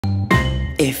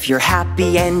If you're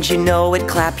happy and you know it,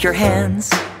 clap your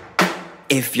hands.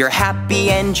 If you're happy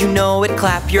and you know it,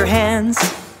 clap your hands.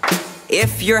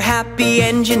 If you're happy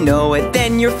and you know it,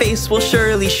 then your face will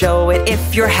surely show it.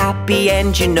 If you're happy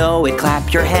and you know it,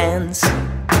 clap your hands.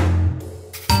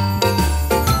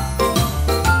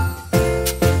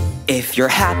 If you're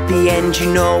happy and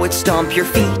you know it, stomp your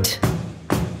feet.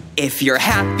 If you're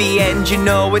happy and you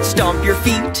know it, stomp your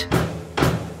feet.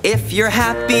 If you're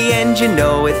happy and you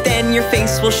know it, then your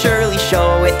face will surely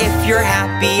show it. If you're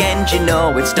happy and you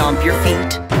know it, stomp your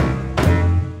feet.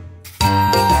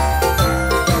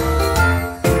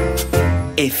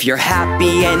 If you're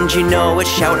happy and you know it,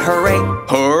 shout hooray,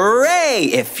 hooray!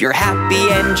 If you're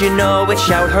happy and you know it,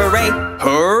 shout hooray,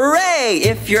 hooray!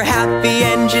 If you're happy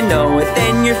and you know it,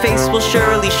 then your face will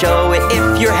surely show it.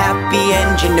 If you're happy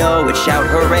and you know it, shout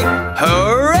hooray,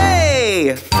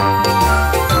 hooray!